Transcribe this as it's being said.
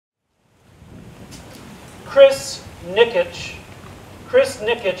Chris Nikic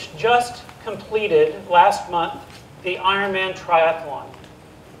just completed last month the Ironman triathlon.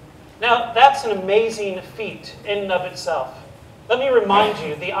 Now, that's an amazing feat in and of itself. Let me remind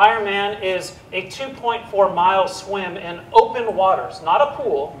you, the Ironman is a 2.4-mile swim in open waters, not a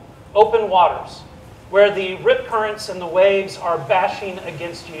pool, open waters, where the rip currents and the waves are bashing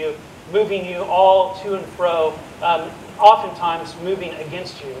against you, moving you all to and fro, oftentimes moving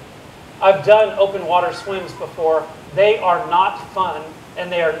against you. I've done open water swims before. They are not fun,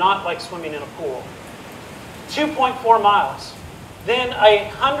 and they are not like swimming in a pool. 2.4 miles. Then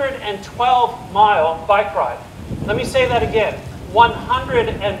a 112-mile bike ride. Let me say that again.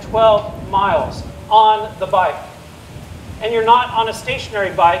 112 miles on the bike. And you're not on a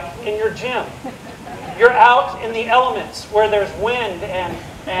stationary bike in your gym. You're out in the elements where there's wind and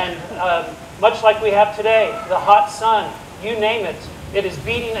much like we have today, the hot sun, you name it, it is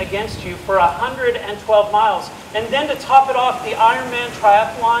beating against you for 112 miles. And then to top it off, the Ironman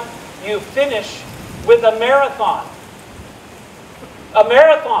triathlon, you finish with a marathon. A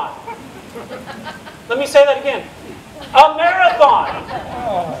marathon. Let me say that again. A marathon.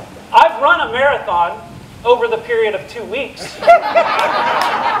 I've run a marathon over the period of 2 weeks.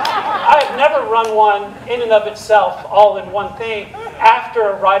 I have never run one in and of itself, all in one thing,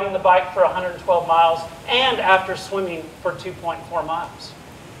 after riding the bike for 112 miles and after swimming for 2.4 miles.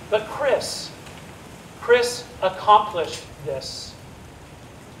 But Chris accomplished this.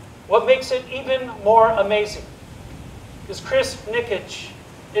 What makes it even more amazing is Chris Nikic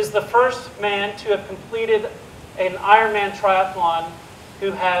is the first man to have completed an Ironman triathlon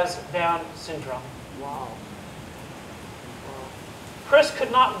who has Down syndrome. Wow. Chris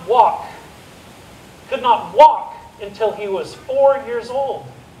could not walk until he was 4 years old.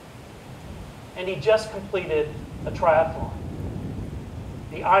 And he just completed a triathlon,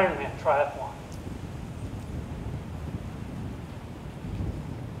 the Ironman triathlon.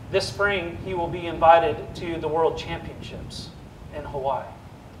 This spring, he will be invited to the World Championships in Hawaii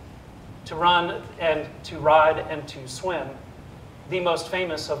to run and to ride and to swim the most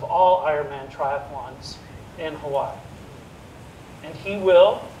famous of all Ironman triathlons in Hawaii. And he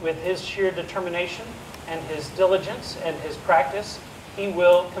will, with his sheer determination and his diligence and his practice, he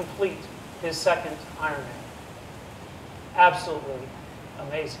will complete his second Ironman. Absolutely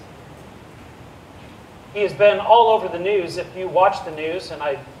amazing. He has been all over the news. If you watch the news, and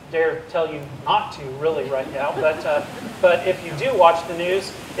I dare tell you not to really right now, but if you do watch the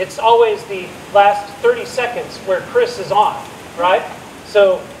news, it's always the last 30 seconds where Chris is on, right?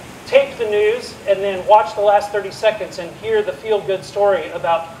 So tape the news and then watch the last 30 seconds and hear the feel-good story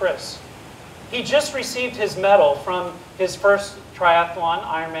about Chris. He just received his medal from his first triathlon,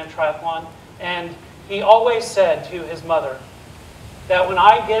 Ironman triathlon, and he always said to his mother that when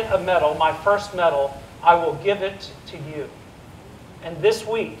I get a medal, my first medal, I will give it to you. And this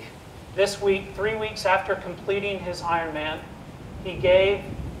week, 3 weeks after completing his Ironman, he gave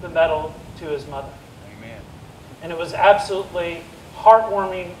the medal to his mother. Amen. And it was absolutely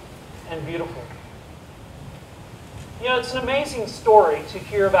heartwarming and beautiful. You know, it's an amazing story to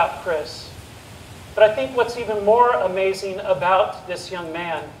hear about Chris. But I think what's even more amazing about this young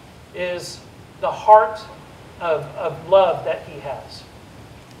man is the heart of love that he has.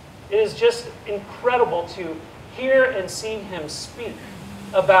 It is just incredible to hear and see him speak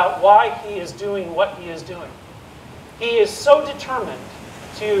about why he is doing what he is doing. He is so determined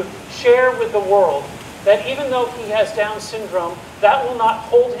to share with the world that even though he has Down syndrome, that will not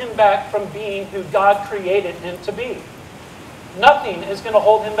hold him back from being who God created him to be. Nothing is going to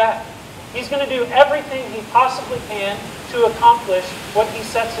hold him back. He's going to do everything he possibly can to accomplish what he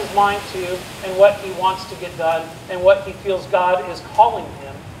sets his mind to and what he wants to get done and what he feels God is calling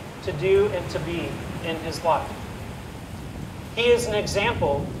him to do and to be in his life. He is an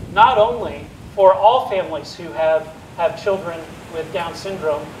example not only for all families who have children with Down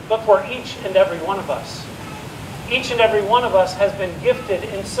syndrome, but for each and every one of us. Each and every one of us has been gifted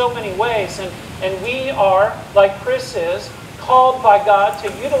in so many ways, and we are, like Chris is, called by God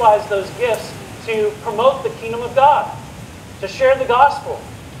to utilize those gifts to promote the kingdom of God, to share the gospel,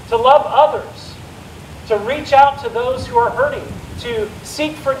 to love others, to reach out to those who are hurting, to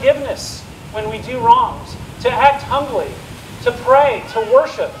seek forgiveness when we do wrongs, to act humbly, to pray, to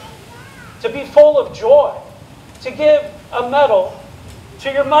worship, to be full of joy, to give a medal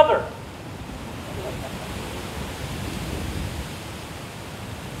to your mother.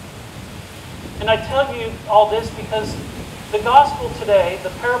 And I tell you all this because the gospel today, the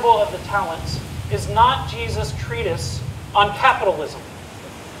parable of the talents, is not Jesus' treatise on capitalism.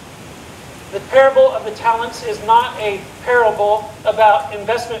 The parable of the talents is not a parable about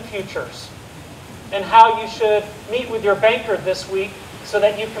investment futures. and how you should meet with your banker this week so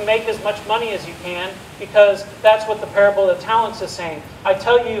that you can make as much money as you can, because that's what the parable of the talents is saying. I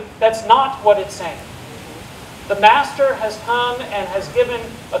tell you, that's not what it's saying. The master has come and has given,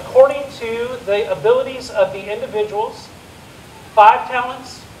 according to the abilities of the individuals, 5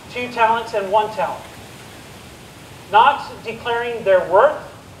 talents, 2 talents, and 1 talent. Not declaring their worth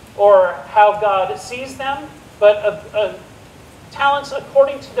or how God sees them, but talents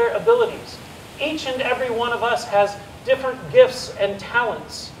according to their abilities. Each and every one of us has different gifts and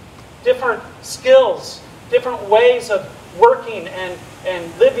talents, different skills, different ways of working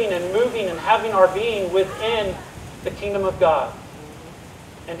and living and moving and having our being within the kingdom of God.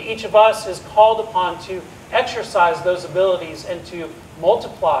 And each of us is called upon to exercise those abilities and to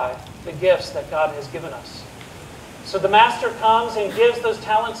multiply the gifts that God has given us. So the master comes and gives those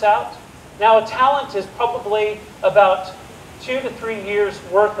talents out. Now a talent is probably about 2 to 3 years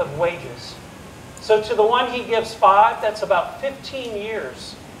worth of wages. So to the one he gives 5, that's about 15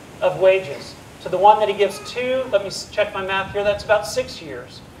 years of wages. To the one that he gives 2, let me check my math here, that's about 6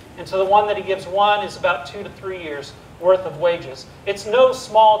 years. And to the one that he gives 1 is about 2 to 3 years worth of wages. It's no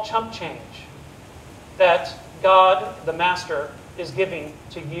small chump change that God, the master, is giving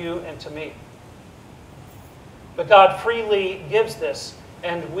to you and to me. But God freely gives this,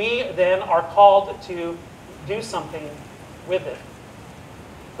 and we then are called to do something with it.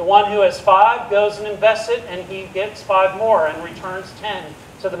 The one who has 5 goes and invests it, and he gets 5 more and returns 10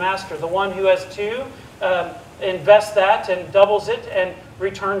 to the master. The one who has 2 invests that and doubles it and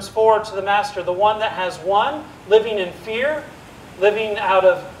returns 4 to the master. The one that has 1, living in fear, living out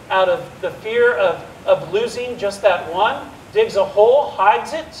of the fear of losing just that 1, digs a hole,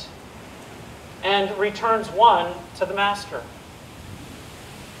 hides it, and returns 1 to the master.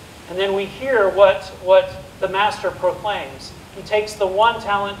 And then we hear what the master proclaims. He takes the 1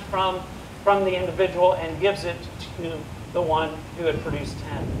 talent from the individual and gives it to the one who had produced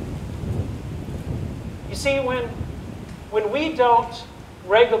 10. You see, when we don't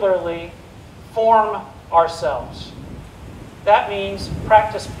regularly form ourselves, that means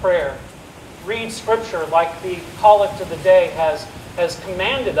practice prayer, read Scripture like the collect of the day has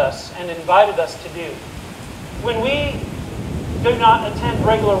commanded us and invited us to do. When we do not attend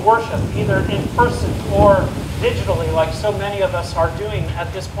regular worship, either in person or digitally, like so many of us are doing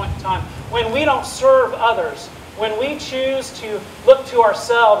at this point in time, when we don't serve others, when we choose to look to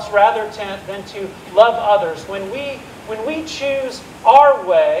ourselves rather than to love others, when we choose our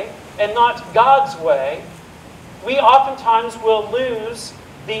way and not God's way, we oftentimes will lose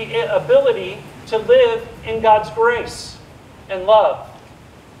the ability to live in God's grace and love.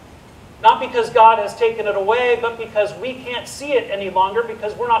 Not because God has taken it away, but because we can't see it any longer,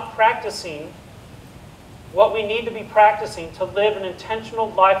 because we're not practicing what we need to be practicing to live an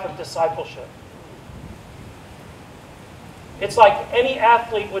intentional life of discipleship. It's like any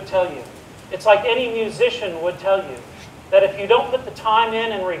athlete would tell you. It's like any musician would tell you that if you don't put the time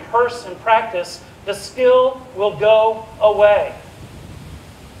in and rehearse and practice, the skill will go away.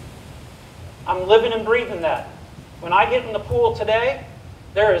 I'm living and breathing that. When I get in the pool today,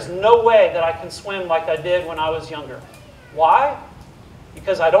 there is no way that I can swim like I did when I was younger. Why?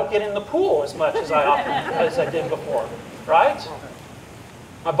 Because I don't get in the pool as much as I did before, right?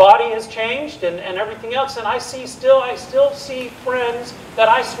 My body has changed and everything else, and I still see friends that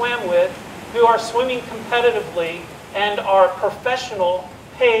I swam with who are swimming competitively and are professional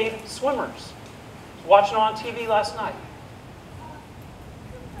paid swimmers. Watching on TV last night.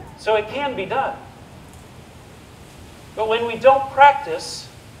 So it can be done. But when we don't practice,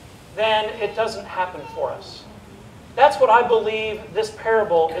 then it doesn't happen for us. That's what I believe this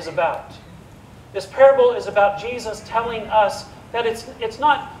parable is about. This parable is about Jesus telling us that it's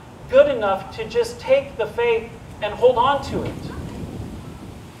not good enough to just take the faith and hold on to it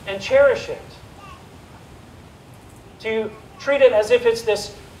and cherish it. To treat it as if it's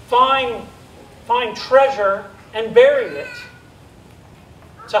this fine treasure and bury it.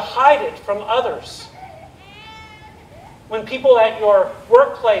 To hide it from others. When people at your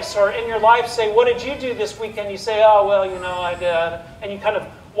workplace or in your life say, "What did you do this weekend?" You say, "Oh, well, I did." And you kind of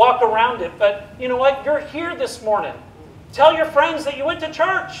walk around it. But you know what? You're here this morning. Tell your friends that you went to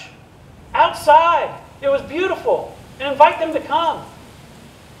church. Outside. It was beautiful. And invite them to come.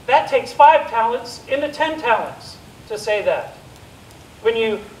 That takes 5 talents into 10 talents to say that. When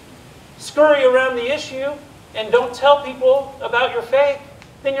you scurry around the issue and don't tell people about your faith,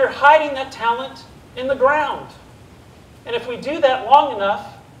 then you're hiding that talent in the ground. And if we do that long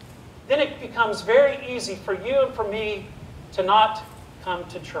enough, then it becomes very easy for you and for me to not come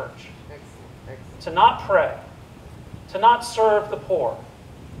to church, to not pray, to not serve the poor,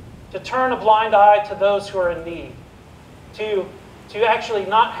 to turn a blind eye to those who are in need, to actually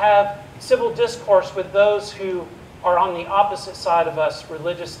not have civil discourse with those who are on the opposite side of us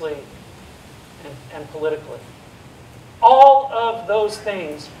religiously and politically. All of those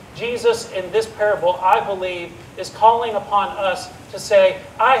things, Jesus in this parable, I believe, is calling upon us to say,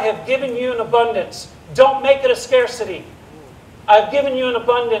 I have given you an abundance. Don't make it a scarcity. I've given you an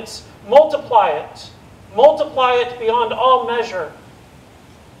abundance. Multiply it. Multiply it beyond all measure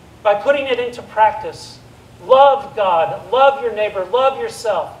by putting it into practice. Love God. Love your neighbor. Love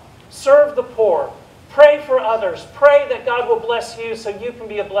yourself. Serve the poor. Pray for others. Pray that God will bless you so you can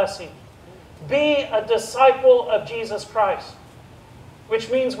be a blessing. Be a disciple of Jesus Christ, which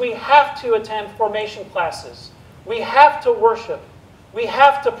means we have to attend formation classes. We have to worship. We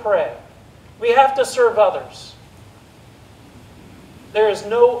have to pray. We have to serve others. There is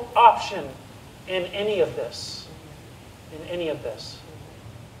no option in any of this. In any of this.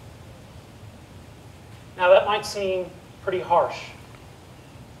 Now that might seem pretty harsh,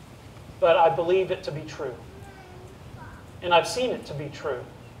 but I believe it to be true. And I've seen it to be true.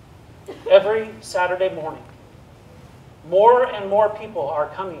 Every Saturday morning, more and more people are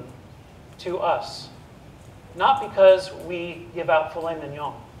coming to us. Not because we give out filet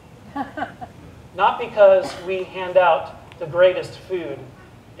mignon. Not because we hand out the greatest food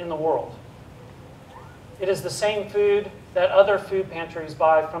in the world. It is the same food that other food pantries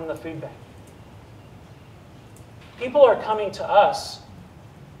buy from the food bank. People are coming to us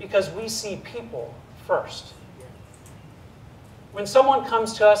because we see people first. When someone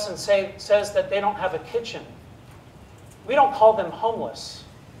comes to us and says that they don't have a kitchen, we don't call them homeless.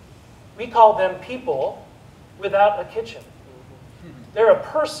 We call them people without a kitchen. They're a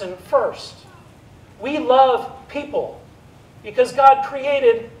person first. We love people because God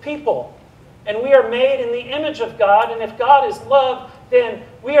created people. And we are made in the image of God. And if God is love, then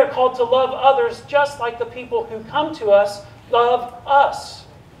we are called to love others just like the people who come to us love us.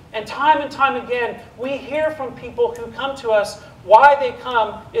 And time again, we hear from people who come to us. Why they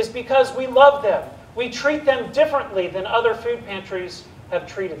come is because we love them. We treat them differently than other food pantries have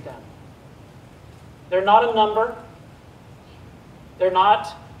treated them. They're not a number. They're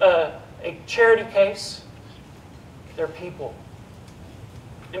not a charity case. They're people.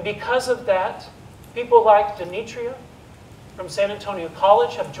 And because of that, people like Demetria from San Antonio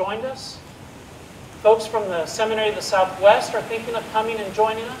College have joined us. Folks from the Seminary of the Southwest are thinking of coming and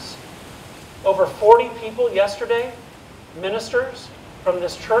joining us. Over 40 people yesterday, ministers from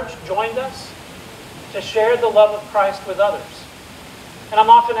this church, joined us to share the love of Christ with others. And I'm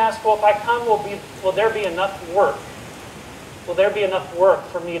often asked, well, if I come, will there be enough work? Will there be enough work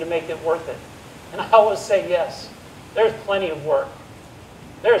for me to make it worth it? And I always say yes. There's plenty of work.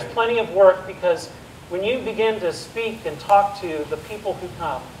 There's plenty of work because when you begin to speak and talk to the people who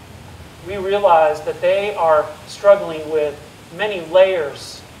come, we realize that they are struggling with many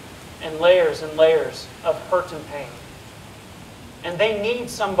layers and layers and layers of hurt and pain. And they need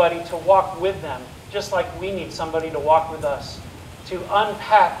somebody to walk with them, just like we need somebody to walk with us, to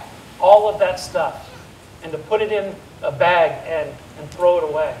unpack all of that stuff and to put it in a bag and throw it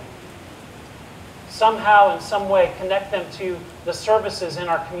away. Somehow, in some way, connect them to the services in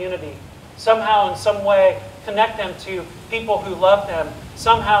our community. Somehow, in some way, connect them to people who love them.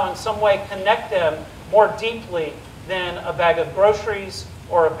 Somehow, in some way, connect them more deeply than a bag of groceries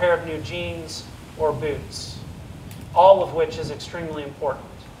or a pair of new jeans or boots. All of which is extremely important.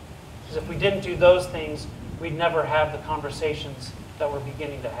 Because if we didn't do those things, we'd never have the conversations that we're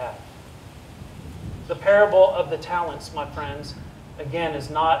beginning to have. The parable of the talents, my friends, again, is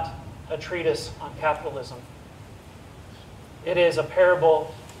not a treatise on capitalism. It is a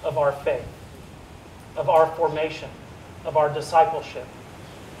parable of our faith, of our formation, of our discipleship.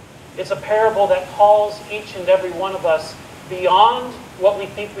 It's a parable that calls each and every one of us beyond what we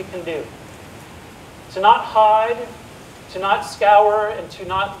think we can do. To not hide, to not scour, and to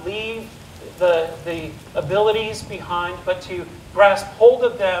not leave the abilities behind, but to grasp hold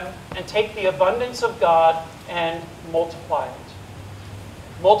of them and take the abundance of God and multiply it.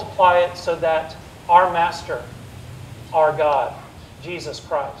 Multiply it so that our Master, our God, Jesus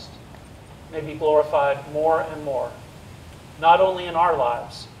Christ, may be glorified more and more, not only in our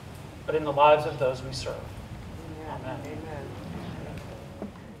lives, but in the lives of those we serve. Amen.